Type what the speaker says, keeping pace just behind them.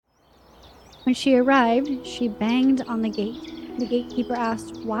When she arrived, she banged on the gate. The gatekeeper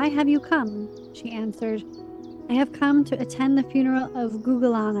asked, "Why have you come?" She answered, "I have come to attend the funeral of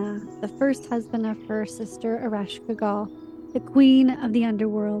Gugalana, the first husband of her sister Ereshkigal, the queen of the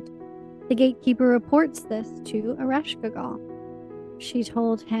underworld." The gatekeeper reports this to Ereshkigal. She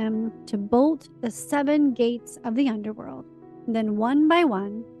told him to bolt the 7 gates of the underworld, then one by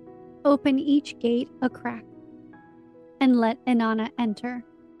one, open each gate a crack, and let Inanna enter.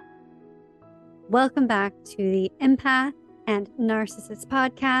 Welcome back to the Empath and Narcissist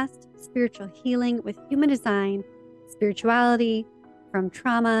podcast, spiritual healing with human design, spirituality from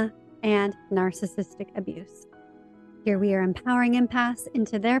trauma and narcissistic abuse. Here we are empowering empaths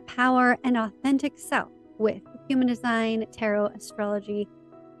into their power and authentic self with human design, tarot, astrology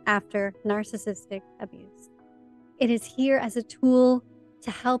after narcissistic abuse. It is here as a tool to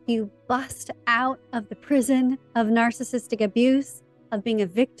help you bust out of the prison of narcissistic abuse, of being a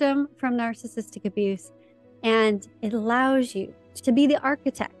victim from narcissistic abuse, and it allows you to be the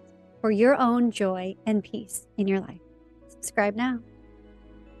architect for your own joy and peace in your life. Subscribe now.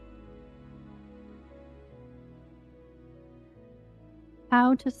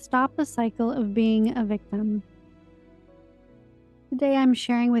 How to stop the cycle of being a victim. Today I'm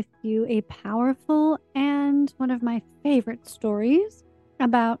sharing with you a powerful and one of my favorite stories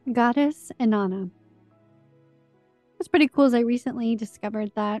about goddess Inanna. What's pretty cool is I recently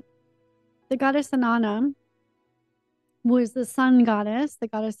discovered that the goddess Inanna was the sun goddess, the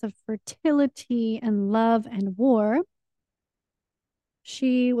goddess of fertility and love and war.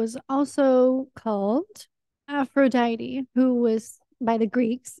 She was also called Aphrodite, who was by the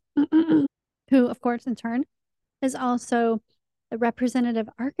Greeks, who, of course, in turn, is also the representative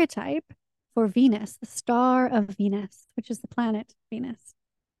archetype for Venus, the star of Venus, which is the planet Venus.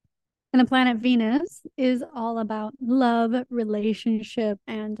 And the planet Venus is all about love, relationship,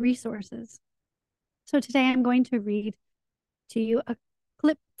 and resources. So today I'm going to read to you a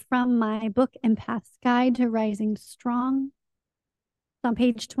clip from my book, Empath's Guide to Rising Strong. It's on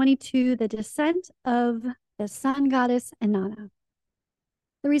page 22, The Descent of the Sun Goddess Inanna.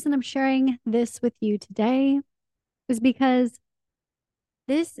 The reason I'm sharing this with you today is because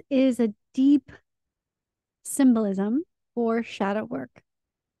this is a deep symbolism for shadow work.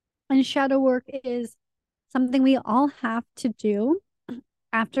 And shadow work is something we all have to do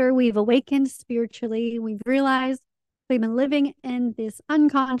after we've awakened spiritually. We've realized we've been living in this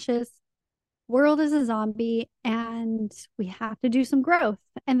unconscious world as a zombie, and we have to do some growth.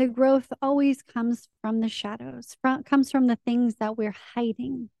 And the growth always comes from the shadows, comes from the things that we're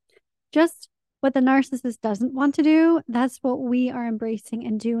hiding. Just what the narcissist doesn't want to do, that's what we are embracing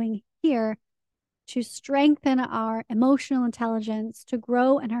and doing here to strengthen our emotional intelligence, to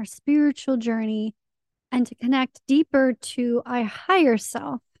grow in our spiritual journey, and to connect deeper to our higher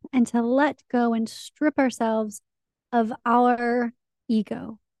self, and to let go and strip ourselves of our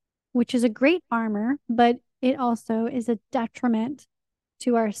ego, which is a great armor, but it also is a detriment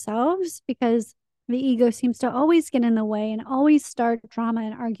to ourselves because the ego seems to always get in the way and always start drama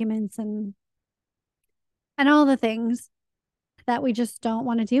and arguments and all the things that we just don't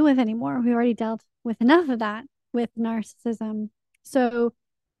want to deal with anymore. We've already dealt with enough of that with narcissism. So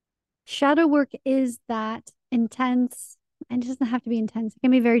shadow work is that intense, and it doesn't have to be intense. It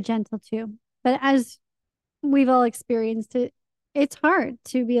can be very gentle too. But as we've all experienced it, it's hard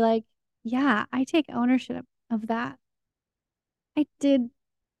to be like, yeah, I take ownership of that. I did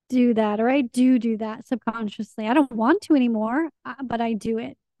do that, or I do that subconsciously. I don't want to anymore, but I do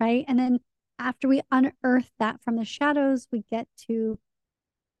it, right? And then after we unearth that from the shadows, we get to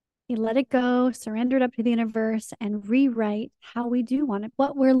let it go, surrender it up to the universe, and rewrite how we do want it,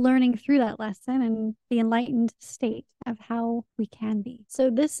 what we're learning through that lesson, and the enlightened state of how we can be. So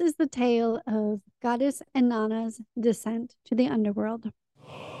this is the tale of Goddess Inanna's descent to the underworld.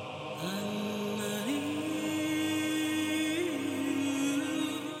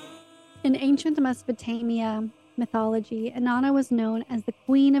 In ancient Mesopotamia mythology, Inanna was known as the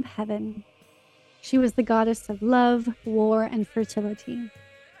Queen of Heaven. She was the goddess of love, war, and fertility.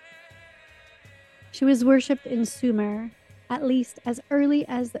 She was worshipped in Sumer at least as early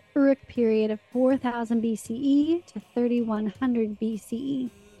as the Uruk period of 4000 BCE to 3100 BCE.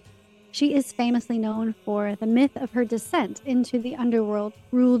 She is famously known for the myth of her descent into the underworld,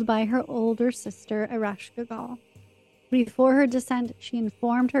 ruled by her older sister Ereshkigal. Before her descent, she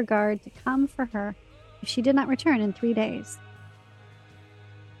informed her guard to come for her if she did not return in 3 days.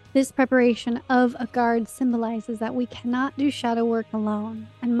 This preparation of a guard symbolizes that we cannot do shadow work alone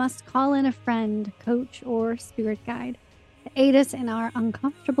and must call in a friend, coach, or spirit guide to aid us in our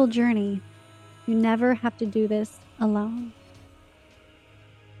uncomfortable journey. You never have to do this alone.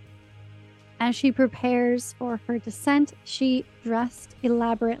 As she prepares for her descent, she dressed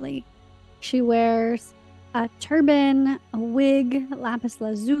elaborately. She wears a turban, a wig, lapis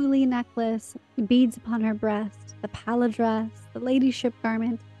lazuli necklace, beads upon her breast, the pala dress, the ladyship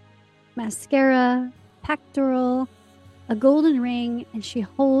garment, mascara, pectoral, a golden ring, and she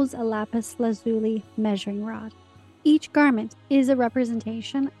holds a lapis lazuli measuring rod. Each garment is a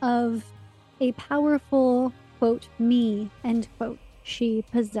representation of a powerful, quote, me, end quote, she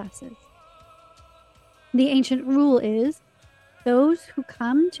possesses. The ancient rule is those who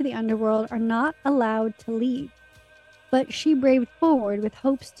come to the underworld are not allowed to leave, but she braved forward with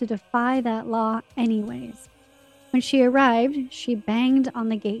hopes to defy that law anyways. When she arrived, she banged on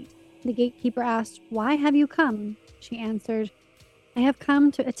the gate. The gatekeeper asked, "Why have you come?" She answered, "I have come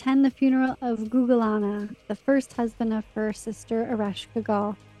to attend the funeral of Gugalana, the first husband of her sister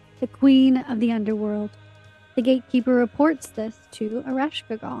Ereshkigal, the queen of the underworld." The gatekeeper reports this to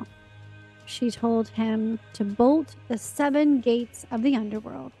Ereshkigal. She told him to bolt the 7 gates of the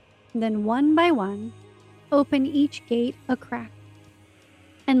underworld, then one by one, open each gate a crack,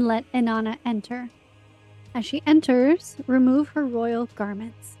 and let Inanna enter. As she enters, remove her royal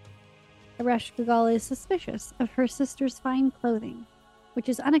garments. Ereshkigal is suspicious of her sister's fine clothing, which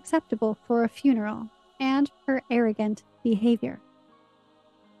is unacceptable for a funeral, and her arrogant behavior.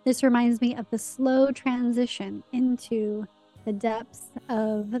 This reminds me of the slow transition into the depths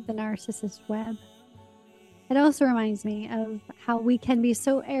of the narcissist web. It also reminds me of how we can be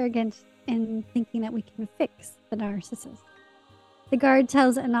so arrogant in thinking that we can fix the narcissist. The guard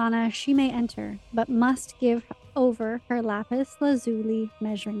tells Inanna she may enter, but must give over her lapis lazuli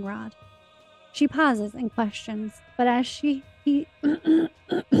measuring rod. She pauses and questions, but as he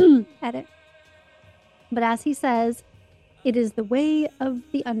says, "It is the way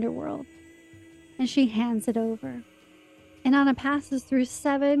of the underworld," and she hands it over. Inanna passes through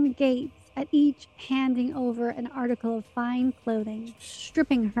 7 gates, at each handing over an article of fine clothing,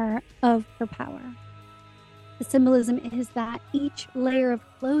 stripping her of her power. The symbolism is that each layer of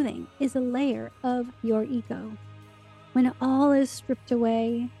clothing is a layer of your ego. When all is stripped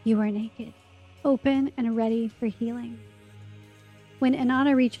away, you are naked, open and ready for healing. When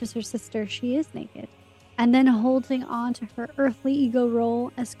Inanna reaches her sister, she is naked, and then holding on to her earthly ego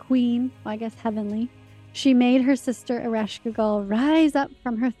role as queen, well, I guess heavenly, she made her sister Ereshkigal rise up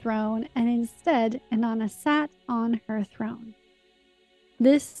from her throne, and instead Inanna sat on her throne.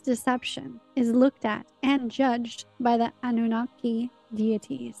 This deception is looked at and judged by the Anunnaki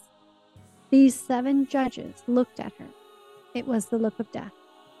deities. These 7 judges looked at her. It was the look of death.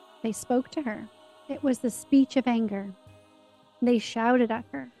 They spoke to her. It was the speech of anger. They shouted at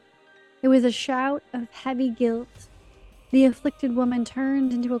her. It was a shout of heavy guilt. The afflicted woman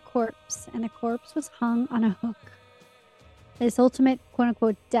turned into a corpse, and the corpse was hung on a hook. This ultimate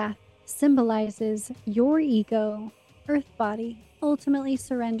quote-unquote death symbolizes your ego, earth body, ultimately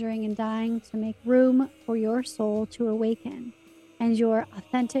surrendering and dying to make room for your soul to awaken and your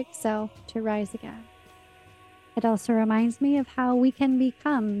authentic self to rise again. It also reminds me of how we can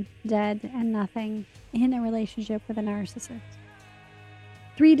become dead and nothing in a relationship with a narcissist.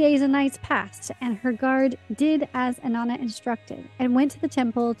 3 days and nights passed, and her guard did as Inanna instructed and went to the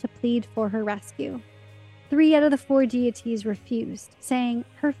temple to plead for her rescue. 3 out of the 4 deities refused, saying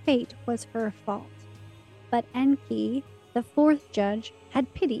her fate was her fault. But Enki, the 4th judge,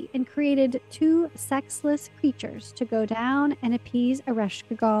 had pity and created 2 sexless creatures to go down and appease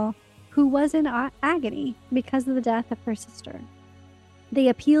Ereshkigal, who was in agony because of the death of her sister. They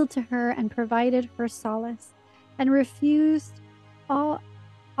appealed to her and provided her solace, and refused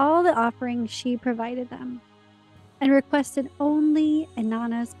all the offerings she provided them, and requested only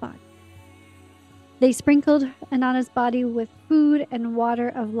Inanna's body. They sprinkled Inanna's body with food and water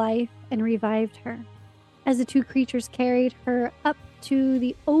of life and revived her. As the 2 creatures carried her up to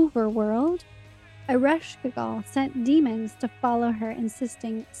the overworld, Ereshkigal sent demons to follow her,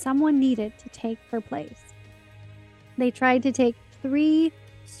 insisting someone needed to take her place. They tried to take 3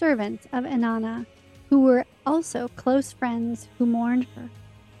 servants of Inanna, who were also close friends who mourned her,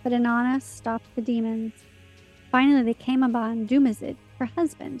 but Inanna stopped the demons. Finally, they came upon Dumazid, her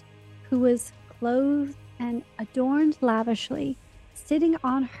husband, who was clothed and adorned lavishly, sitting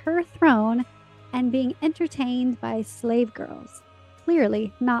on her throne and being entertained by slave girls,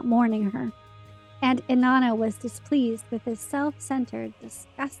 clearly not mourning her. And Inanna was displeased with his self-centered,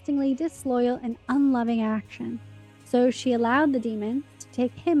 disgustingly disloyal and unloving action, so she allowed the demons to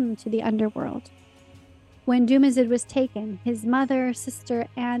take him to the underworld. When Dumazid was taken, his mother, sister,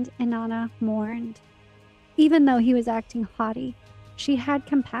 and Inanna mourned. Even though he was acting haughty, she had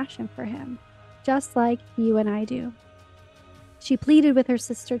compassion for him, just like you and I do. She pleaded with her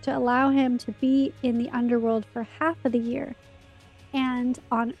sister to allow him to be in the underworld for half of the year and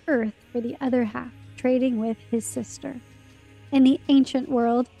on Earth for the other half, trading with his sister. In the ancient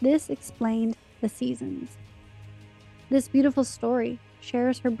world, this explained the seasons. This beautiful story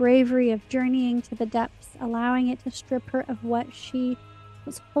shares her bravery of journeying to the depths, allowing it to strip her of what she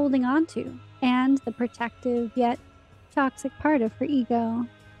was holding on to and the protective yet toxic part of her ego.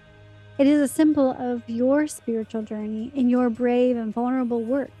 It is a symbol of your spiritual journey in your brave and vulnerable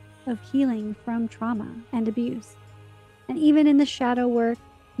work of healing from trauma and abuse. And even in the shadow work,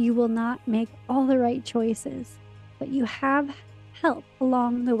 you will not make all the right choices, but you have help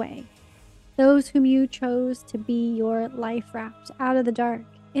along the way. Those whom you chose to be your life raft out of the dark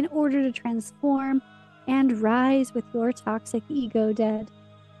in order to transform and rise with your toxic ego dead.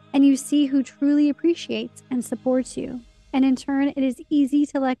 And you see who truly appreciates and supports you. And in turn, it is easy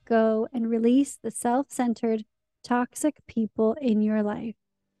to let go and release the self-centered, toxic people in your life.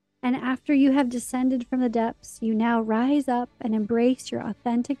 And after you have descended from the depths, you now rise up and embrace your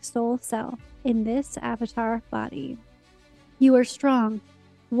authentic soul self in this avatar body. You are strong,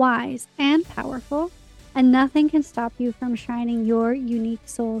 wise, and powerful, and nothing can stop you from shining your unique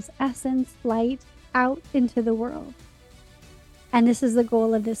soul's essence, light, out into the world. And this is the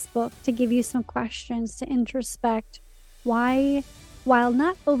goal of this book, to give you some questions to introspect why, while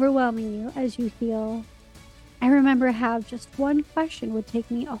not overwhelming you as you heal. I remember how just one question would take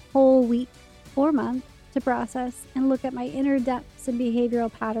me a whole week or month to process and look at my inner depths and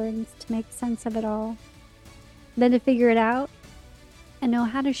behavioral patterns to make sense of it all. Then to figure it out and know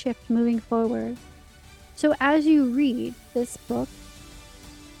how to shift moving forward. So as you read this book,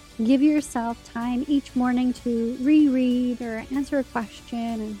 give yourself time each morning to reread or answer a question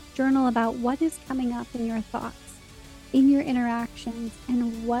and journal about what is coming up in your thoughts, in your interactions,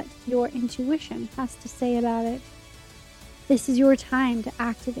 and what your intuition has to say about it. This is your time to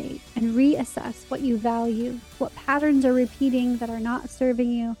activate and reassess what you value, what patterns are repeating that are not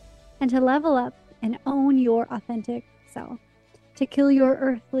serving you, and to level up and own your authentic self, to kill your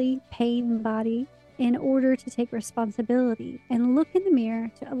earthly pain body in order to take responsibility and look in the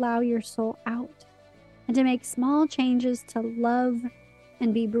mirror to allow your soul out, and to make small changes to love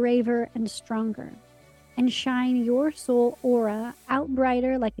and be braver and stronger, and shine your soul aura out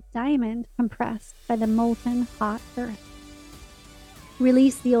brighter like a diamond compressed by the molten hot earth.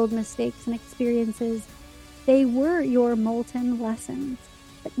 Release the old mistakes and experiences. They were your molten lessons,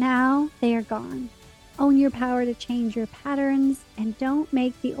 but now they are gone. Own your power to change your patterns and don't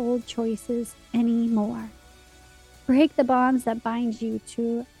make the old choices anymore. Break the bonds that bind you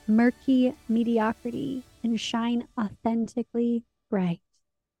to murky mediocrity and shine authentically bright.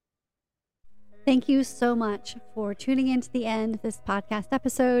 Thank you so much for tuning in to the end of this podcast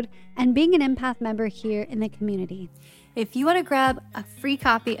episode and being an empath member here in the community. If you want to grab a free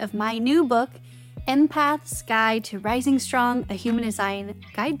copy of my new book, Empath's Guide to Rising Strong, a Human Design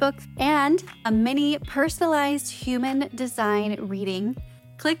Guidebook, and a mini personalized human design reading,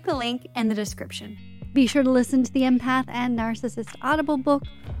 click the link in the description. Be sure to listen to the Empath and Narcissist Audible book,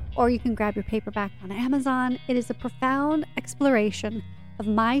 or you can grab your paperback on Amazon. It is a profound exploration of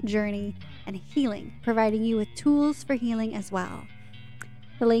my journey and healing, providing you with tools for healing as well.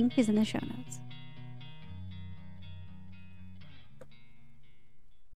 The link is in the show notes.